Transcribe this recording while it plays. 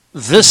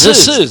This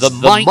is the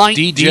Mike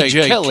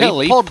DJ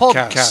Kelly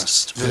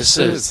podcast. This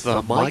is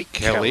the Mike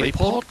Kelly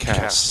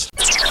podcast.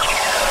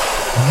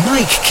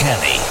 Mike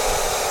Kelly.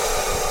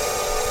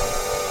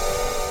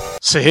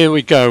 So here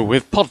we go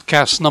with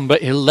podcast number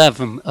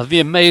 11 of the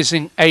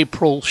amazing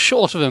April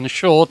Shorter Than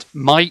Short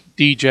Mike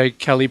DJ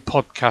Kelly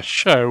podcast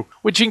show,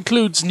 which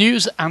includes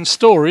news and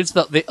stories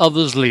that the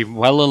others leave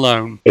well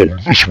alone.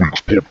 On this week's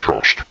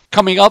podcast.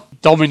 Coming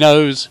up,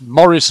 Domino's,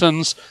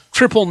 Morrison's,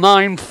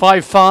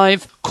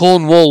 99955,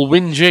 Cornwall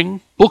whinging,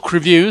 book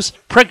reviews,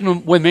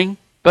 pregnant women,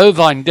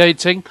 bovine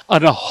dating,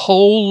 and a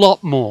whole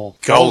lot more.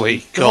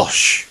 Golly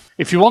gosh.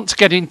 If you want to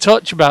get in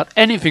touch about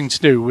anything to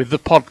do with the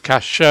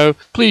podcast show,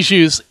 please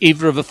use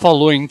either of the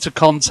following to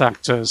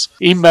contact us.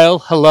 Email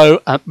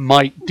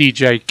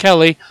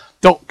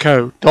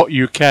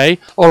hello@mikedjkelly.co.uk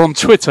or on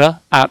Twitter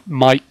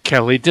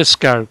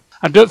 @MikeKellyDisco.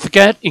 And don't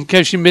forget, in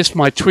case you missed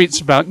my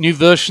tweets about new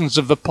versions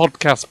of the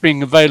podcast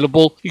being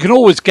available, you can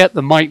always get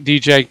the Mike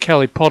DJ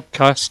Kelly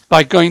podcast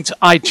by going to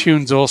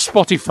iTunes or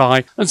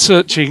Spotify and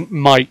searching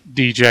Mike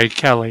DJ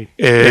Kelly.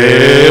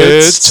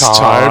 It's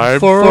time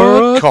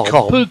for a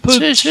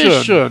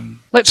competition.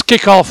 Let's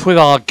kick off with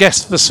our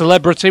guest the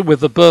celebrity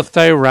with a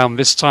birthday around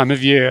this time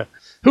of year.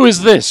 Who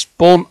is this?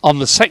 Born on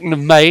the 2nd of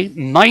May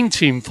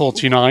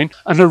 1949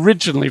 and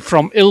originally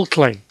from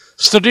Ilkley.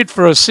 Studied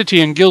for a City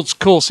and Guilds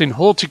course in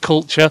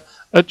horticulture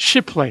at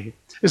Shipley.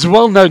 Is a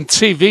well-known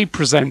TV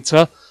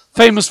presenter,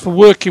 famous for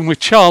working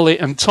with Charlie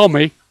and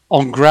Tommy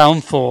on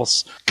Ground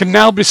Force. Can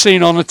now be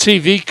seen on a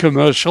TV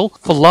commercial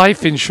for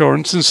life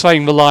insurance and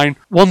saying the line,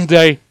 "One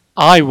day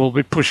I will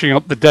be pushing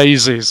up the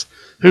daisies."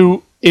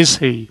 Who is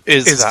he?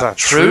 Is that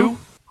true?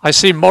 I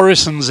see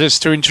Morrison's is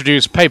to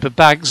introduce paper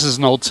bags as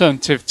an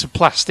alternative to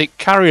plastic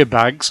carrier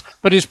bags,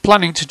 but is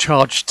planning to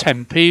charge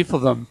 10p for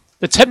them.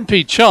 The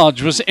 10p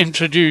charge was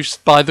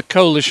introduced by the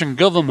coalition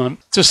government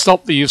to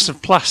stop the use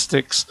of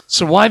plastics,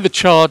 so why the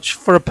charge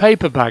for a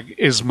paper bag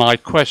is my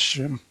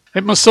question.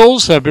 It must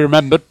also be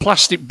remembered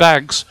plastic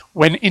bags,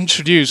 when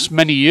introduced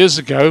many years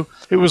ago,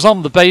 it was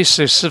on the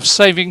basis of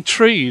saving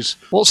trees.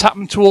 What's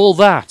happened to all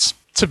that?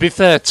 To be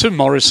fair to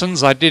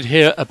Morrison's, I did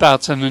hear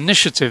about an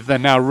initiative they're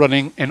now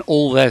running in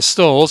all their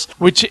stores,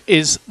 which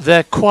is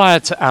their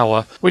Quiet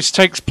Hour, which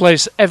takes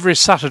place every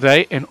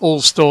Saturday in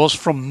all stores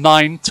from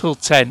 9 till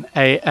 10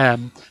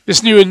 a.m.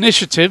 This new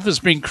initiative has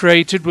been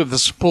created with the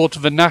support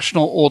of the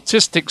National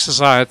Autistic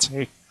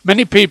Society.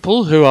 Many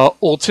people who are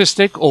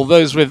autistic or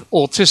those with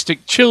autistic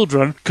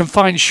children can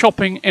find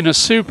shopping in a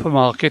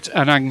supermarket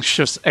an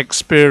anxious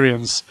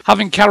experience.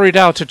 Having carried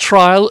out a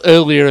trial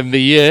earlier in the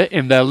year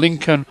in their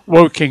Lincoln,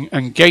 Woking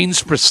and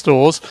Gainsborough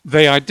stores,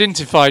 they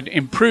identified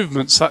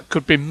improvements that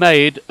could be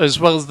made as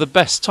well as the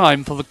best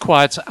time for the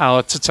Quiet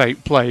Hour to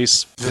take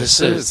place. This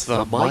is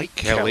the Mike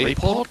Kelly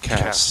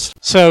podcast.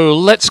 So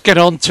let's get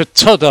on to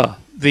Tudder,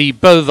 the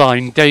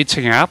bovine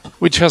dating app,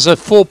 which has a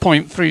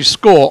 4.3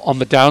 score on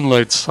the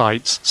download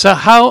sites. So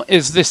how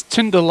is this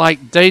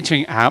Tinder-like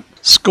dating app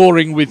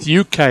scoring with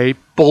UK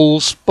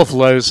bulls,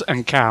 buffaloes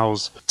and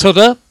cows?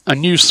 Tudder, a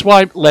new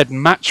swipe-led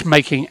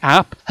matchmaking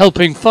app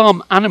helping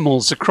farm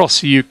animals across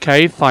the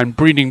UK find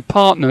breeding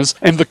partners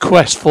in the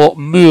quest for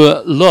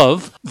moor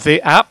love.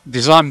 The app,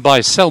 designed by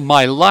Sell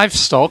My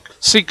Livestock,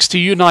 seeks to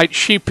unite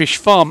sheepish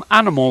farm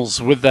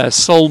animals with their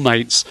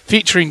soulmates,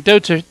 featuring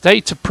data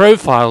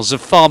profiles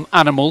of farm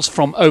animals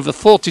from over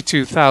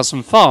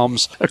 42,000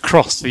 farms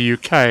across the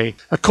UK.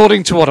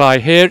 According to what I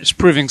hear, it's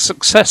proving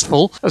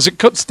successful as it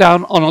cuts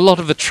down on a lot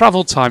of the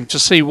travel time to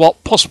see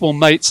what possible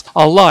mates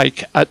are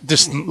like at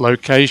distant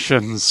locations.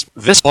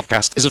 This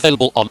podcast is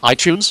available on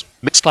iTunes,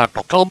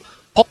 Mixcloud.com,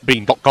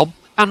 Popbean.com,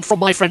 and from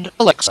my friend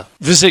Alexa.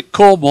 Visit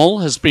Cornwall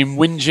has been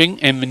whinging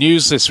in the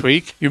news this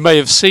week. You may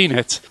have seen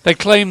it. They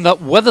claim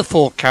that weather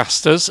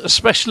forecasters,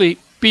 especially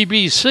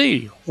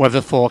BBC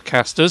weather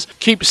forecasters,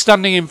 keep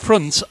standing in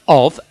front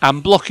of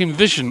and blocking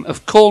vision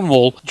of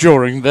Cornwall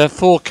during their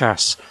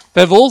forecasts.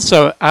 They've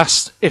also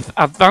asked if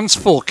advanced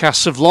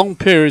forecasts of long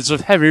periods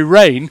of heavy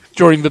rain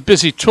during the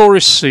busy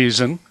tourist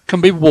season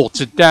can be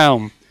watered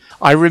down.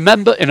 I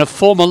remember in a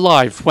former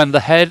life when the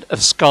head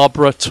of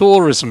Scarborough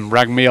Tourism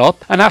rang me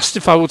up and asked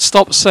if I would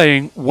stop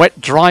saying wet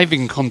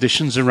driving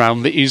conditions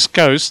around the East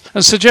Coast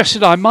and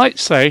suggested I might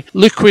say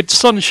liquid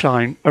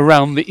sunshine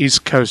around the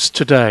East Coast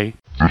today.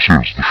 This is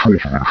the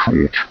Shorter Than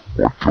Short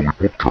Mike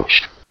Kelly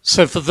podcast.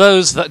 So for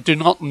those that do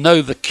not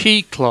know the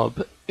Key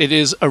Club, it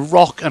is a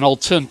rock and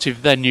alternative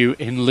venue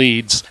in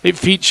Leeds. It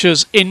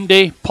features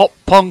indie, pop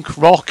punk,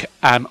 rock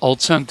and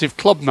alternative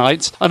club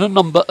nights and a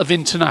number of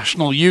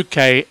international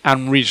UK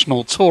and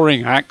regional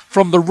touring acts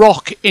from the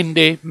rock,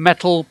 indie,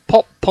 metal,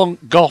 pop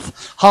punk,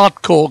 goth,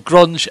 hardcore,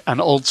 grunge and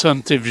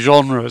alternative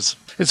genres.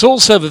 It's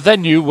also the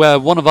venue where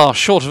one of our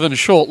Shorter Than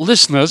Short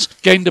listeners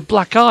gained a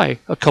black eye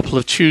a couple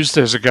of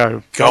Tuesdays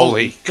ago.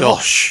 Golly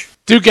gosh.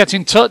 Do get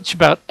in touch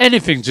about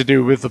anything to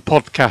do with the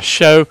podcast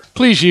show.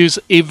 Please use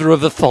either of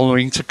the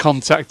following to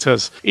contact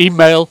us.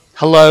 Email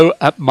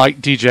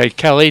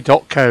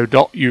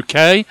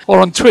hello@mikedjkelly.co.uk or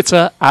on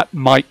Twitter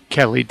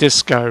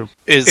 @MikeKellyDisco.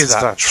 Is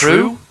that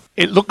true?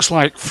 It looks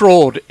like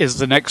fraud is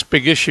the next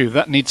big issue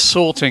that needs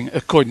sorting,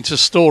 according to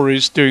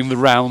stories doing the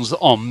rounds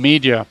on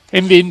media.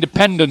 In The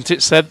Independent,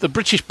 it said the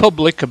British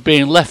public are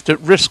being left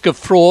at risk of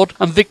fraud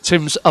and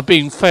victims are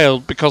being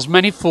failed because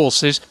many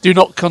forces do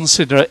not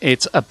consider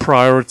it a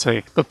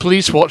priority, the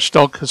police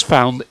watchdog has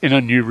found in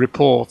a new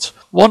report.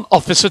 One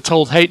officer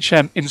told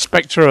HM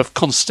Inspector of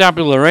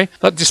Constabulary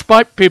that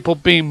despite people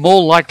being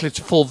more likely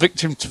to fall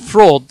victim to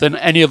fraud than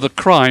any other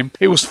crime,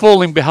 it was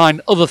falling behind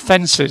other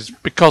fences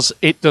because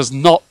it does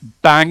not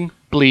bang,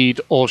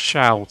 bleed or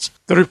shout.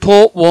 The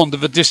report warned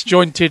of a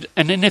disjointed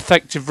and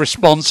ineffective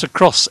response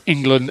across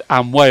England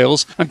and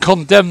Wales and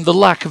condemned the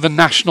lack of a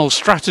national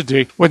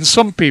strategy when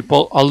some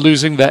people are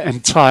losing their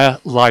entire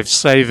life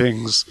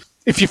savings.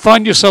 If you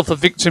find yourself a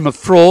victim of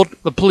fraud,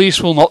 the police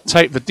will not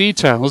take the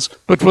details,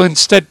 but will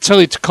instead tell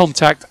you to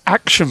contact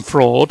Action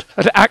Fraud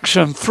at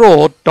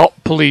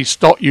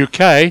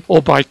actionfraud.police.uk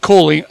or by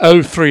calling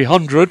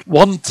 0300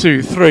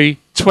 123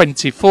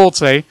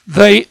 2040.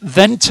 They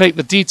then take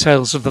the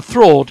details of the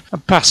fraud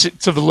and pass it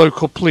to the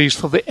local police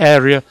for the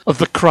area of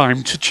the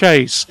crime to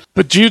chase.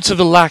 But due to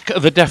the lack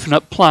of a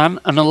definite plan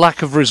and a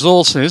lack of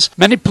resources,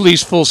 many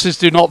police forces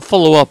do not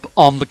follow up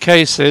on the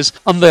cases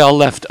and they are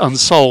left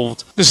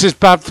unsolved. This is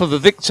bad for the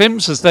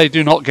victims as they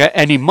do not get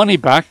any money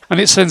back, and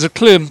it sends a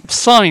clear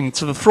sign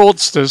to the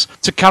fraudsters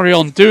to carry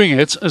on doing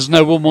it as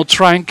no one will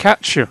try and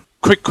catch you.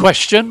 Quick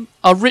question.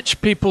 Are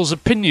rich people's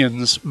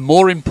opinions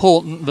more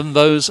important than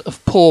those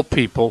of poor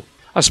people?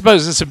 I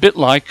suppose it's a bit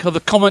like, are the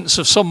comments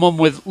of someone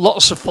with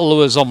lots of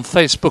followers on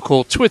Facebook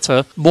or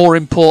Twitter more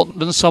important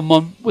than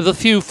someone with a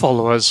few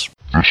followers?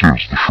 This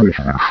is the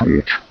Shorter Than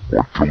Short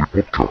Mike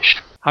Kelly podcast.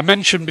 I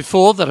mentioned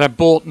before that I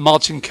bought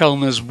Martin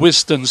Kellner's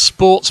Wisden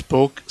sports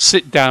book,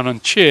 Sit Down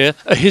and Cheer,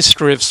 A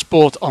History of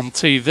Sport on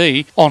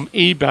TV, on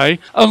eBay,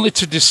 only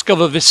to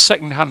discover this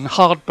second-hand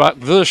hardback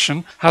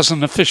version has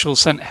an official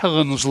St.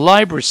 Helens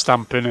Library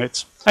stamp in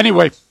it.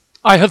 Anyway,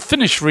 I have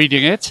finished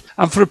reading it,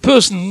 and for a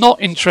person not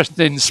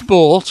interested in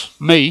sport,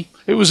 me,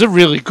 it was a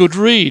really good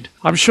read.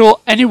 I'm sure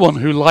anyone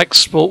who likes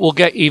sport will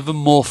get even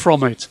more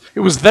from it.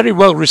 It was very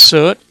well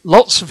researched,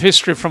 lots of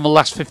history from the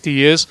last 50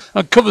 years,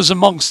 and covers,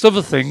 amongst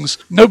other things,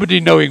 nobody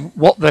knowing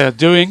what they are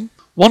doing,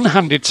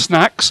 one-handed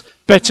snacks,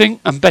 betting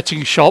and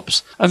betting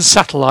shops, and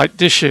satellite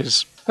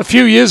dishes. A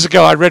few years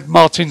ago I read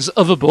Martin's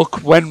other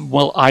book, When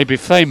Will I Be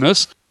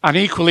Famous?, an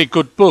equally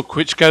good book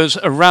which goes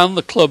around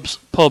the clubs,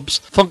 pubs,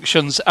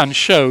 functions and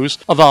shows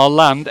of our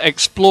land,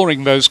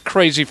 exploring those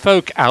crazy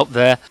folk out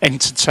there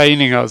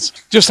entertaining us.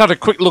 Just had a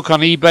quick look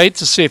on eBay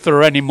to see if there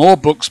are any more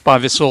books by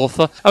this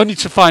author, only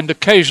to find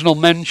occasional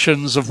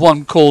mentions of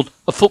one called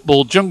A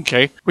Football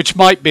Junkie, which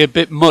might be a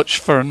bit much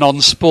for a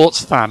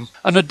non-sports fan,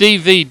 and a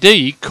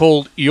DVD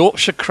called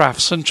Yorkshire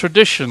Crafts and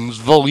Traditions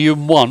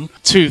Volume 1,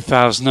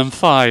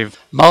 2005.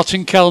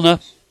 Martin Kellner,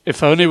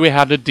 if only we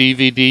had a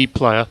DVD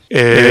player.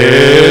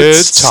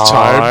 It's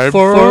time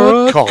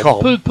for a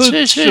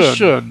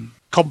competition.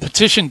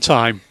 Competition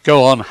time.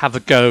 Go on, have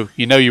a go.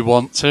 You know you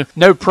want to.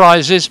 No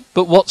prizes,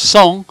 but what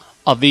song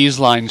are these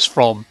lines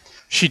from?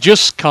 She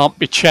just can't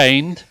be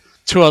chained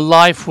to a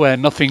life where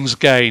nothing's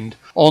gained,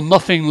 or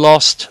nothing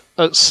lost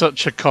at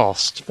such a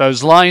cost.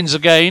 Those lines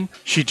again.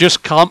 She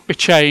just can't be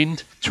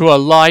chained to a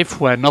life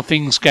where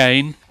nothing's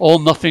gained, or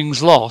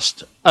nothing's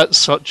lost at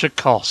such a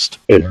cost.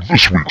 On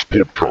this week's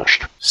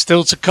podcast.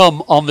 Still to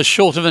come on the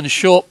Shorter Than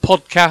Short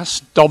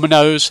podcast,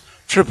 Dominoes,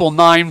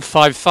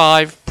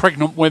 99955,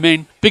 pregnant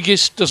women,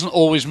 biggest doesn't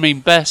always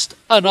mean best,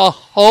 and a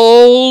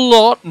whole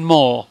lot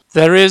more.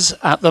 There is,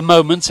 at the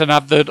moment, an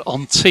advert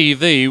on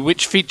TV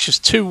which features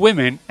two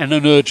women in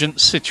an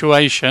urgent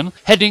situation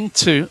heading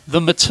to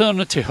the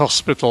maternity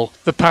hospital.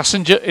 The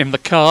passenger in the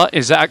car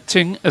is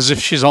acting as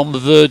if she's on the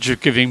verge of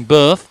giving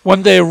birth.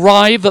 When they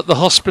arrive at the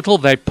hospital,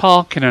 they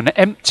park in an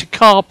empty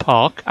car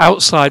park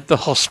outside the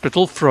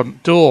hospital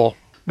front door.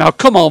 Now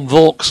come on,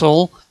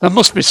 Vauxhall, there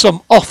must be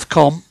some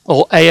Ofcom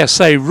or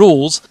ASA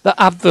rules that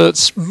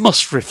adverts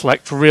must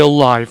reflect real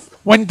life.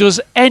 When does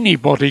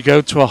anybody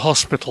go to a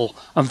hospital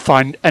and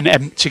find an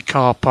empty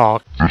car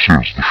park? This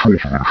is the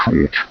Shorter Than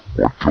Short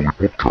Mike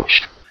Kelly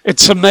podcast.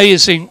 It's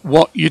amazing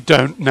what you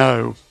don't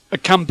know. A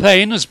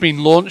campaign has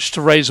been launched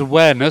to raise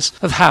awareness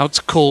of how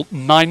to call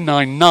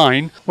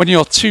 999 when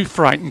you're too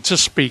frightened to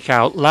speak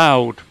out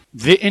loud.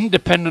 The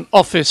Independent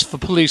Office for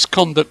Police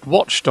Conduct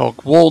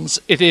Watchdog warns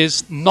it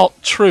is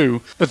not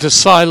true that a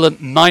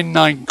silent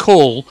 99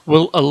 call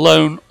will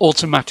alone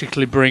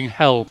automatically bring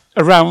help.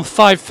 Around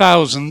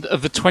 5,000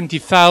 of the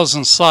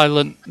 20,000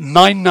 silent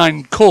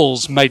 99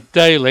 calls made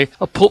daily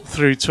are put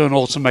through to an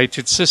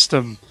automated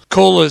system.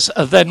 Callers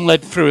are then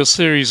led through a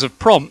series of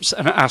prompts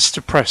and asked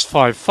to press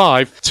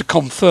 55 to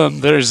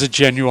confirm there is a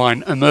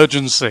genuine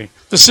emergency.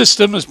 The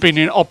system has been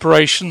in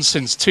operation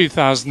since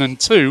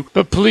 2002,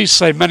 but police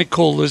say many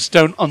callers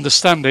don't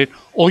understand it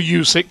or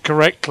use it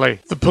correctly.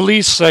 The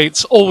police say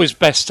it's always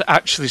best to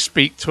actually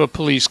speak to a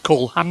police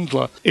call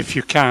handler if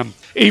you can,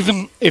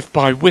 even if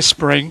by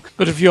whispering,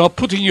 but if you are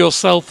putting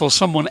yourself or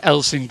someone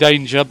else in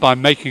danger by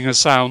making a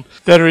sound,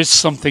 there is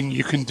something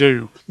you can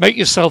do. Make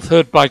yourself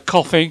heard by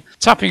coughing,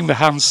 tapping the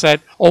handset,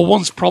 or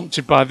once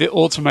prompted by the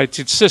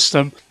automated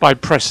system by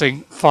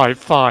pressing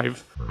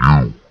 55.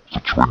 New for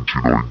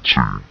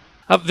 2019.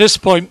 At this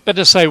point,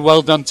 better say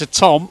well done to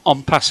Tom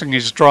on passing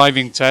his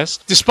driving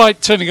test.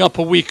 Despite turning up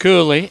a week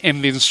early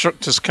in the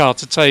instructor's car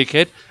to take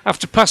it,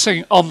 after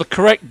passing on the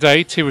correct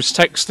date, he was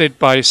texted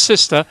by his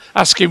sister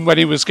asking when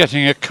he was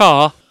getting a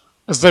car,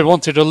 as they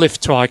wanted a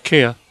lift to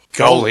IKEA.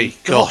 Golly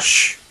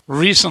gosh.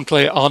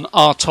 Recently on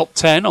our Top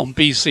 10 on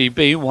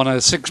BCB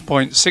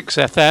 106.6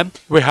 FM,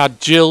 we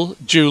had Jill,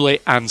 Julie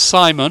and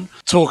Simon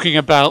talking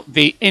about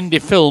the indie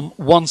film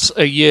Once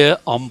a Year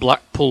on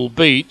Blackpool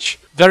Beach.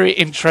 Very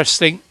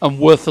interesting and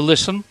worth a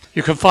listen.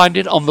 You can find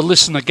it on the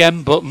Listen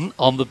Again button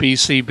on the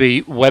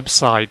BCB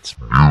website.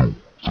 New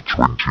for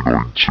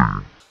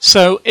 2019.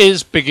 So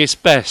is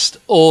biggest best,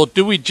 or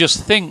do we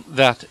just think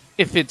that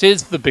if it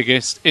is the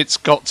biggest, it's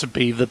got to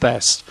be the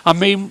best? I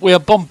mean, we are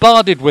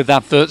bombarded with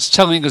adverts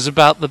telling us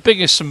about the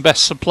biggest and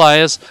best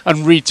suppliers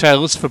and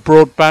retailers for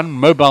broadband,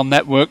 mobile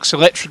networks,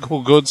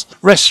 electrical goods,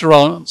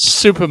 restaurants,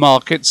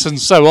 supermarkets and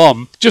so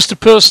on. Just a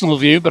personal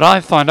view, but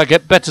I find I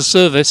get better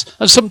service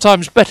and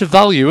sometimes better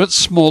value at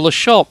smaller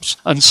shops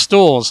and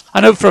stores.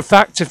 I know for a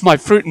fact if my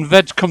fruit and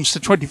veg comes to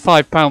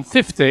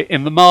 £25.50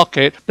 in the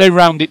market, they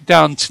round it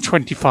down to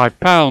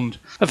 £25.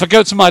 If I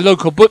go to my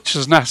local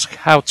butcher's and ask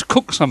how to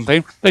cook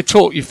something, they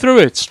talk you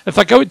through it. If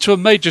I go into a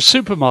major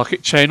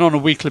supermarket chain on a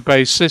weekly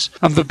basis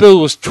and the bill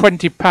was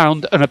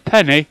 £20 and a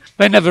penny,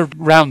 they never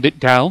round it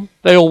down.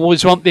 They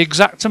always want the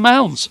exact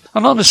amounts.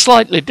 And on a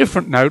slightly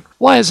different note,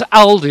 why has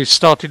Aldi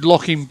started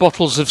locking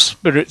bottles of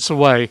spirits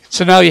away?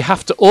 So now you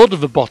have to order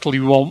the bottle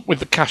you want with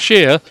the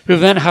cashier, who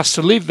then has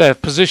to leave their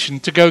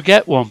position to go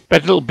get one.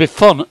 Bet it'll be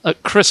fun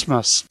at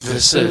Christmas.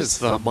 This is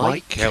the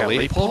Mike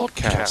Kelly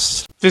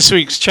Podcast. This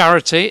week's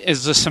charity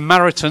is the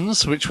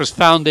Samaritans, which was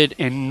founded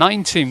in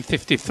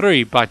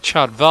 1953 by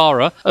Chad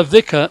Vara, a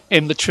vicar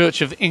in the Church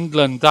of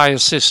England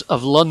Diocese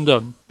of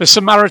London. The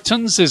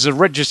Samaritans is a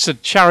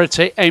registered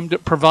charity aimed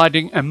at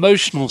providing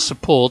emotional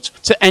support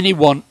to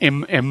anyone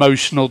in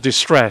emotional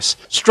distress,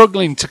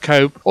 struggling to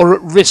cope or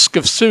at risk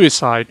of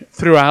suicide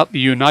throughout the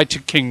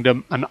United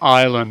Kingdom and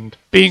Ireland.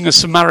 Being a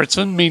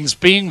Samaritan means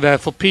being there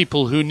for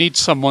people who need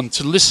someone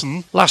to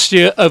listen. Last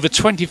year, over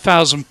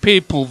 20,000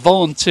 people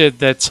volunteered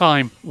their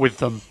time with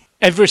them.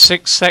 Every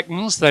 6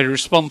 seconds, they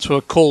respond to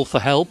a call for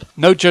help.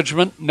 No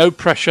judgment, no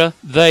pressure.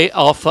 They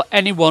are for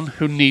anyone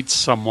who needs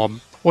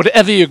someone.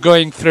 Whatever you're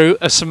going through,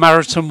 a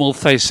Samaritan will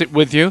face it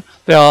with you.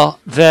 They are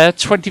there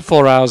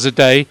 24 hours a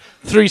day,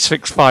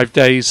 365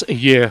 days a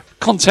year.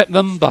 Contact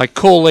them by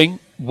calling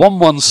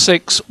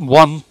 116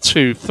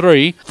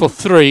 123 for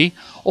 3,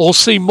 or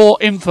see more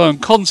info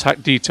and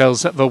contact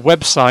details at their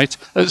website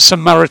at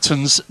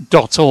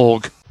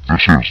samaritans.org.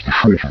 This is the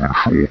Short of the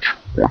Short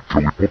Mike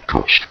Kelly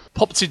Podcast.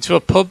 Popped into a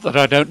pub that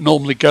I don't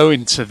normally go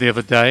into the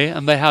other day,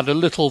 and they had a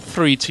little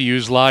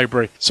free-to-use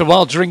library. So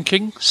while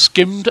drinking,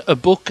 skimmed a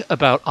book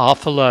about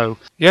Arthur Lowe.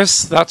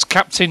 Yes, that's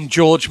Captain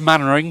George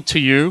Mannering to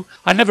you.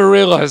 I never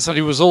realised that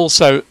he was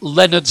also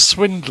Leonard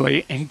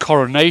Swindley in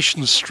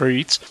Coronation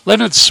Street.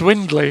 Leonard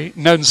Swindley,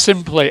 known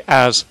simply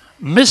as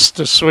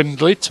Mr.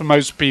 Swindley to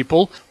most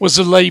people, was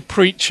a lay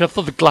preacher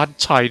for the Glad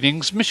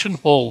Tidings Mission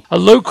Hall, a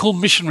local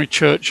missionary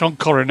church on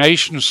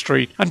Coronation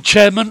Street, and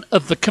chairman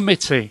of the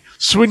committee.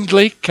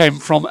 Swindley came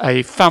from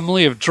a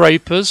family of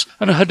drapers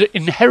and had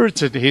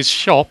inherited his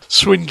shop,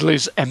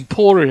 Swindley's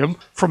Emporium,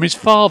 from his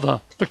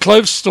father. The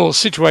clothes store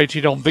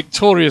situated on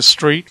Victoria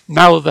Street,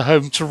 now the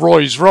home to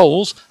Roy's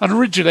Rolls, and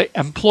originally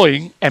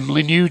employing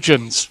Emily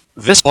Nugent.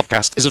 This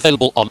podcast is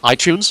available on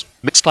iTunes,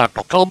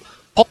 Mixcloud.com,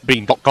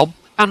 Popbean.com,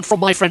 and from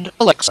my friend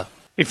Alexa.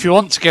 If you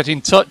want to get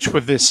in touch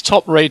with this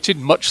top-rated,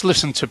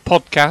 much-listened-to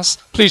podcast,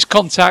 please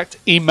contact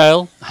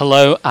email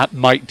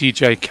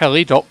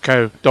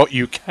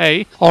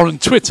hello@MikeDJKelly.co.uk or on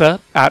Twitter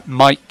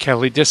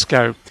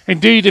 @MikeKellyDisco.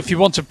 Indeed, if you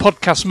want a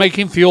podcast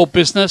making for your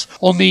business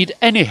or need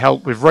any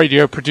help with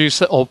radio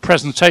producer or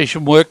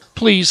presentation work,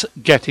 please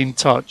get in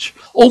touch.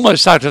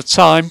 Almost out of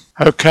time.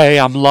 Okay,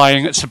 I'm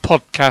lying, it's a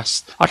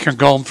podcast. I can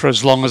go on for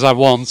as long as I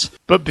want.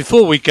 But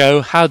before we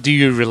go, how do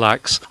you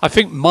relax? I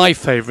think my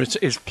favourite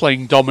is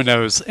playing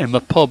dominoes in the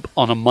pub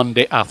on a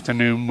Monday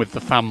afternoon with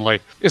the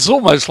family. It's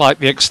almost like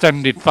the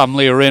extended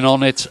family are in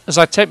on it, as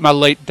I take my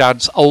late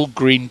dad's old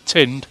green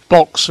tinned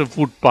box of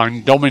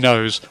Woodbine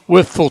dominoes,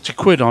 worth 40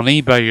 quid on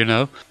eBay, you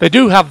know. They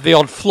do have the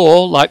odd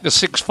flaw, like the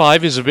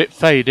 6.5 is a bit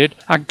faded,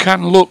 and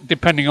can look,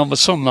 depending on the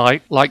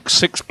sunlight, like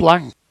 6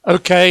 blank.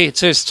 Okay,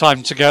 it is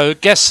time to go.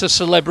 Guess a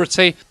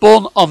celebrity,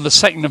 born on the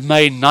 2nd of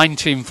May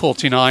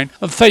 1949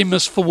 and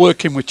famous for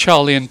working with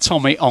Charlie and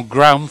Tommy on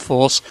Ground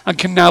Force, and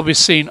can now be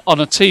seen on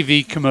a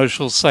TV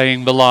commercial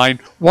saying the line,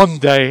 "One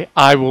day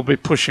I will be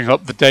pushing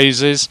up the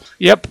daisies."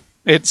 Yep,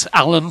 It's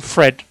Alan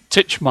Fred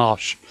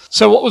Titchmarsh.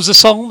 So what was the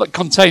song that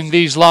contained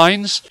these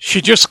lines? She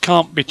just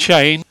can't be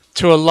chained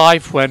to a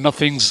life where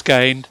nothing's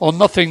gained or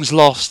nothing's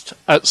lost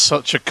at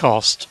such a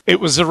cost. It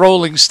was the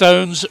Rolling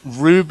Stones'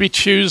 Ruby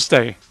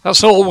Tuesday.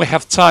 That's all we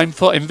have time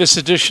for in this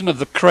edition of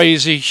the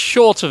crazy,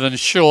 shorter than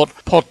short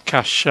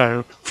podcast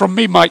show. From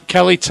me, Mike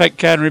Kelly, take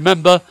care, and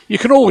remember, you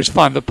can always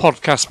find the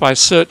podcast by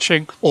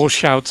searching or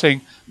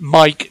shouting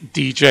Mike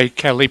DJ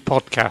Kelly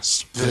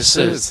Podcast. This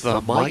is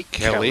the Mike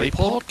Kelly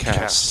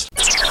Podcast.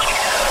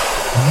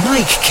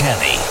 Mike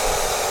Kelly.